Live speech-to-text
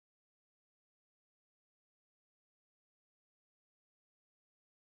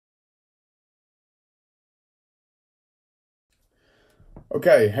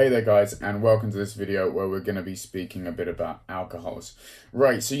Okay, hey there guys, and welcome to this video where we're going to be speaking a bit about alcohols.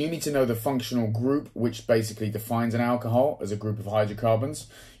 Right, so you need to know the functional group, which basically defines an alcohol as a group of hydrocarbons.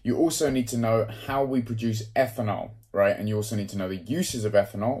 You also need to know how we produce ethanol, right? And you also need to know the uses of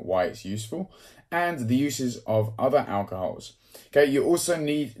ethanol, why it's useful, and the uses of other alcohols. Okay, you also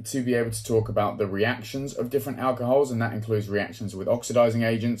need to be able to talk about the reactions of different alcohols, and that includes reactions with oxidizing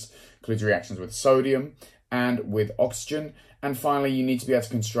agents, includes reactions with sodium, and with oxygen. And finally, you need to be able to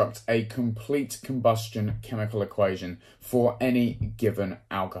construct a complete combustion chemical equation for any given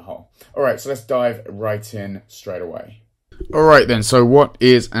alcohol. All right, so let's dive right in straight away. All right then, so what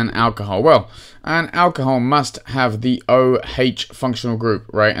is an alcohol? Well, an alcohol must have the OH functional group,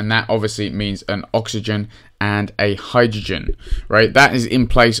 right? And that obviously means an oxygen and a hydrogen, right? That is in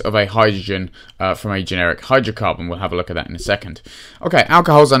place of a hydrogen from a generic hydrocarbon. We'll have a look at that in a second. Okay,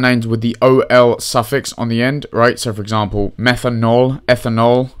 alcohols are named with the OL suffix on the end, right? So for example, methanol,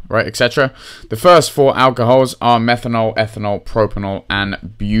 ethanol, right, etc. The first four alcohols are methanol, ethanol, propanol, and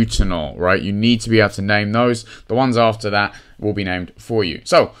butanol, right? You need to be able to name those. The ones after that will be named for you.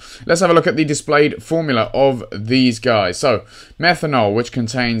 So let's have a look at the displayed formula of these guys. So methanol, which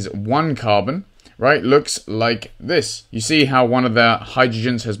contains one carbon, right, looks like this. You see how one of the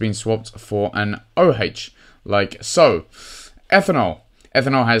hydrogens has been swapped for an OH, like so. Ethanol.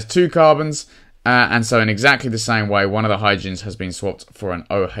 Ethanol has two carbons, and so in exactly the same way, one of the hydrogens has been swapped for an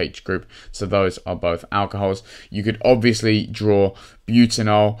OH group. So those are both alcohols. You could obviously draw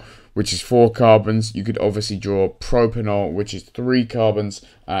butanol, which is 4 carbons. You could obviously draw propanol, which is 3 carbons,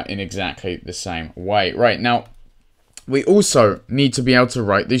 in exactly the same way. Right, now, we also need to be able to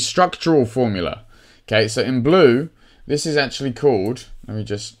write the structural formula. Okay, so in blue, this is actually called, let me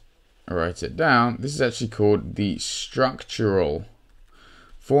just write it down, this is actually called the structural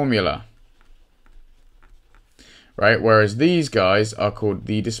formula, right? Whereas these guys are called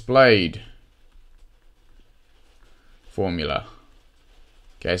the displayed formula.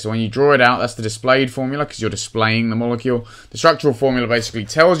 Okay, so when you draw it out, that's the displayed formula because you're displaying the molecule. The structural formula basically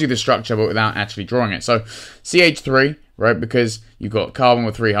tells you the structure but without actually drawing it. So CH3, right, because you've got carbon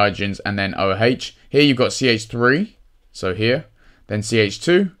with 3 hydrogens and then OH. Here you've got CH3, so here, then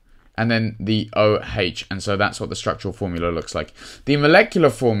CH2, and then the OH. And so that's what the structural formula looks like. The molecular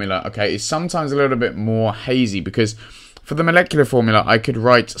formula, okay, is sometimes a little bit more hazy because for the molecular formula, I could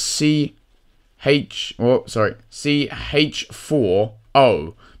write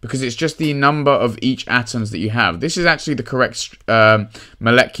CH4O, because it's just the number of each atoms that you have. This is actually the correct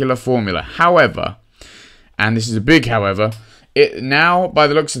molecular formula. However, and this is a big however, now, by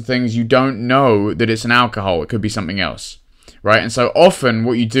the looks of things, you don't know that it's an alcohol. It could be something else, right? And so often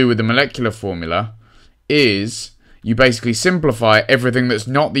what you do with the molecular formula is you basically simplify everything that's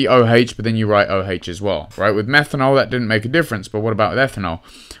not the OH, but then you write OH as well, right? With methanol, that didn't make a difference, but what about with ethanol?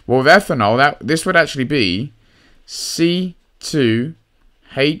 Well, with ethanol, this would actually be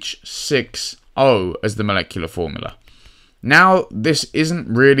C2H6O as the molecular formula. Now, this isn't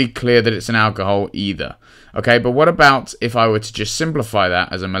really clear that it's an alcohol either. Okay, but what about if I were to just simplify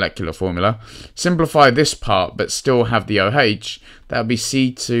that as a molecular formula, simplify this part, but still have the OH, that would be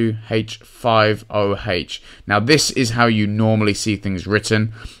C2H5OH. Now, this is how you normally see things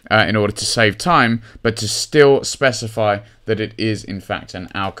written in order to save time, but to still specify that it is, in fact, an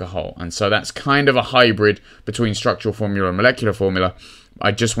alcohol. And so that's kind of a hybrid between structural formula and molecular formula.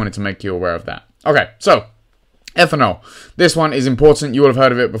 I just wanted to make you aware of that. Okay, so ethanol. This one is important. You will have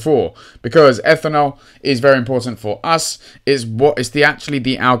heard of it before because ethanol is very important for us. It's actually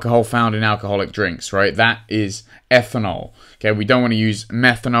the alcohol found in alcoholic drinks, right? That is ethanol. Okay, we don't want to use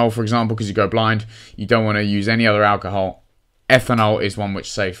methanol, for example, because you go blind. You don't want to use any other alcohol. Ethanol is one which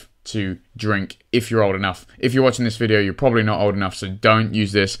is safe to drink if you're old enough. If you're watching this video, you're probably not old enough, so don't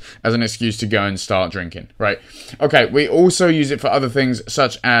use this as an excuse to go and start drinking, right? Okay, we also use it for other things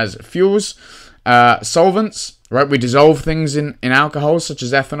such as fuels, solvents, right? We dissolve things in alcohol, such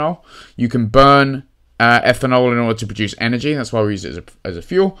as ethanol. You can burn ethanol in order to produce energy. That's why we use it as a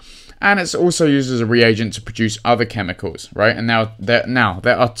fuel. And it's also used as a reagent to produce other chemicals, right? And now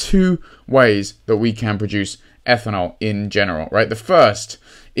there are 2 ways that we can produce ethanol in general, right? The first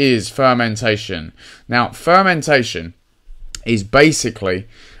is fermentation. Now, fermentation is basically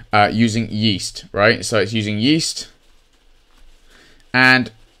using yeast, right? So it's using yeast,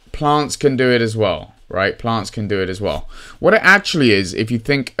 and plants can do it as well, right? Plants can do it as well. What it actually is, if you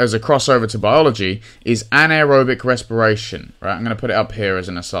think as a crossover to biology, is anaerobic respiration, right? I'm going to put it up here as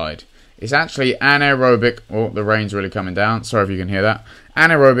an aside. It's actually anaerobic, oh, the rain's really coming down. Sorry if you can hear that.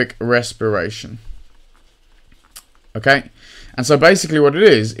 Anaerobic respiration. Okay? And so basically what it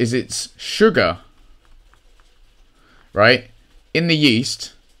is it's sugar, right, in the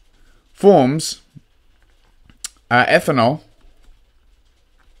yeast forms ethanol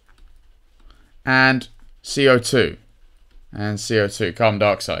and CO2. And CO2, carbon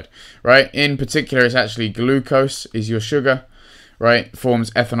dioxide, right? In particular, it's actually glucose is your sugar, right?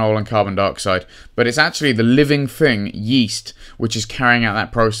 Forms ethanol and carbon dioxide. But it's actually the living thing, yeast, which is carrying out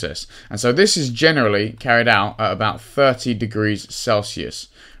that process. And so this is generally carried out at about 30 degrees Celsius,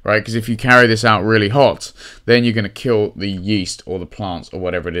 right? Because if you carry this out really hot, then you're going to kill the yeast or the plants or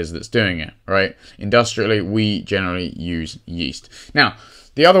whatever it is that's doing it, right? Industrially, we generally use yeast. Now,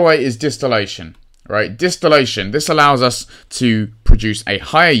 the other way is distillation. Right, distillation, this allows us to produce a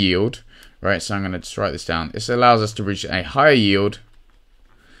higher yield, right, so I'm going to just write this down. This allows us to reach a higher yield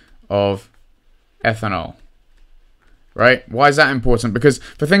of ethanol, right? Why is that important? Because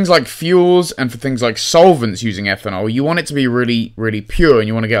for things like fuels and for things like solvents using ethanol, you want it to be really, really pure and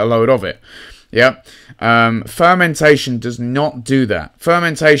you want to get a load of it. Yeah. Fermentation does not do that.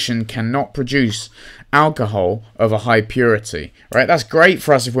 Fermentation cannot produce alcohol of a high purity, right? That's great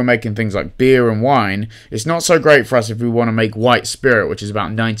for us if we're making things like beer and wine. It's not so great for us if we want to make white spirit, which is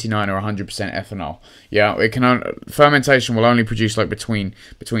about 99 or 100% ethanol. Yeah, fermentation will only produce like between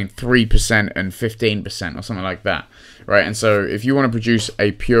 3% and 15% or something like that, right? And so if you want to produce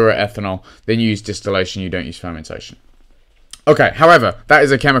a pure ethanol, then you use distillation, you don't use fermentation. Okay, however, that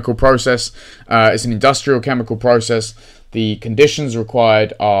is a chemical process. It's an industrial chemical process. The conditions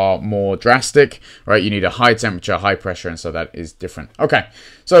required are more drastic, right? You need a high temperature, high pressure, and so that is different. Okay,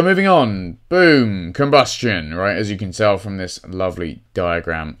 so moving on. Boom, combustion, right? As you can tell from this lovely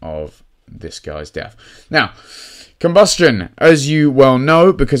diagram of this guy's death. Now, combustion, as you well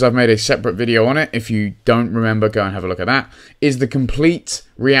know, because I've made a separate video on it, if you don't remember, go and have a look at that, is the complete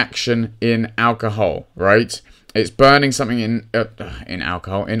reaction in alcohol, right? It's burning something in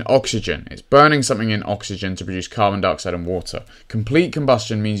oxygen. It's burning something in oxygen to produce carbon dioxide and water. Complete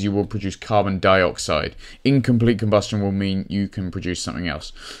combustion means you will produce carbon dioxide. Incomplete combustion will mean you can produce something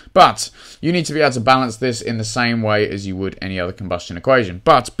else. But you need to be able to balance this in the same way as you would any other combustion equation.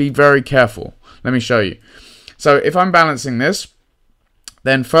 But be very careful. Let me show you. So if I'm balancing this,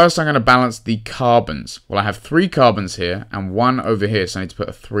 then first I'm going to balance the carbons. Well, I have 3 carbons here and 1 over here, so I need to put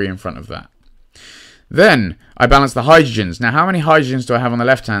a 3 in front of that. Then I balance the hydrogens. Now, how many hydrogens do I have on the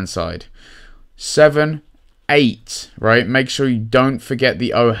left-hand side? 7, 8, right? Make sure you don't forget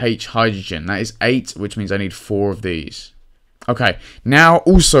the OH hydrogen. That is 8, which means I need 4 of these. Okay, now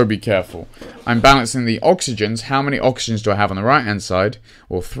also be careful. I'm balancing the oxygens. How many oxygens do I have on the right-hand side?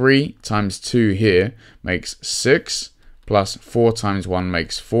 Well, 3 times 2 here makes 6, plus 4 times 1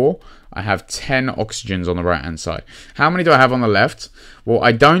 makes 4. I have 10 oxygens on the right-hand side. How many do I have on the left? Well,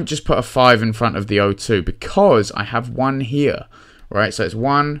 I don't just put a 5 in front of the O2 because I have 1 here, right? So it's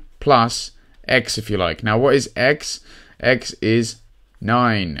 1 plus X, if you like. Now, what is X? X is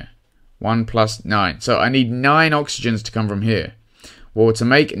 9. 1 plus 9. So I need 9 oxygens to come from here. Well, to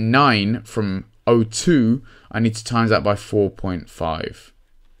make 9 from O2, I need to times that by 4.5.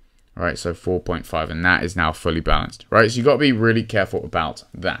 Right, so 4.5, and that is now fully balanced. Right, so you've got to be really careful about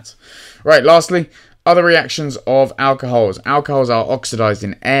that. Right, lastly, other reactions of alcohols. Alcohols are oxidized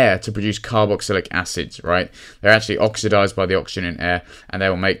in air to produce carboxylic acids, right? They're actually oxidized by the oxygen in air, and they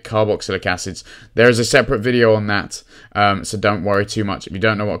will make carboxylic acids. There is a separate video on that, so don't worry too much if you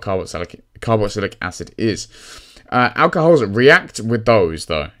don't know what carboxylic acid is. Alcohols react with those,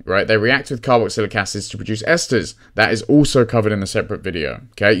 though, right? They react with carboxylic acids to produce esters. That is also covered in the separate video,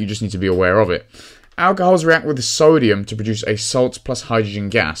 okay? You just need to be aware of it. Alcohols react with sodium to produce a salt plus hydrogen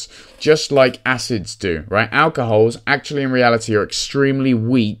gas, just like acids do, right? Alcohols, actually in reality, are extremely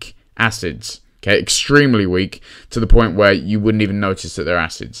weak acids, okay? Extremely weak, to the point where you wouldn't even notice that they're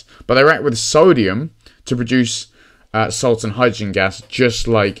acids. But they react with sodium to produce salt and hydrogen gas, just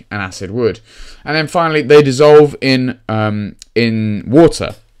like an acid would. And then finally, they dissolve in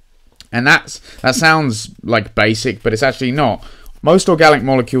water. And that sounds like basic, but it's actually not. Most organic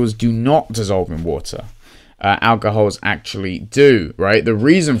molecules do not dissolve in water. Alcohols actually do, right? The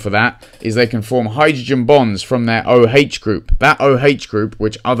reason for that is they can form hydrogen bonds from their OH group. That OH group,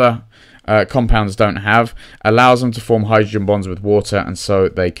 which other compounds don't have, allows them to form hydrogen bonds with water, and so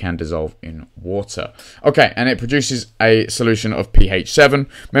they can dissolve in water. Okay, and it produces a solution of pH 7.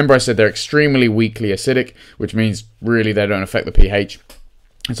 Remember I said they're extremely weakly acidic, which means really they don't affect the pH,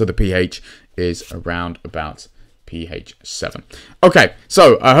 and so the pH is around about pH 7. Okay,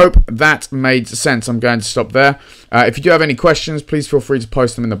 so I hope that made sense. I'm going to stop there. If you do have any questions, please feel free to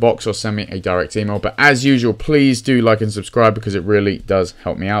post them in the box or send me a direct email. But as usual, please do like and subscribe because it really does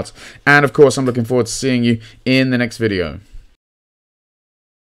help me out. And of course, I'm looking forward to seeing you in the next video.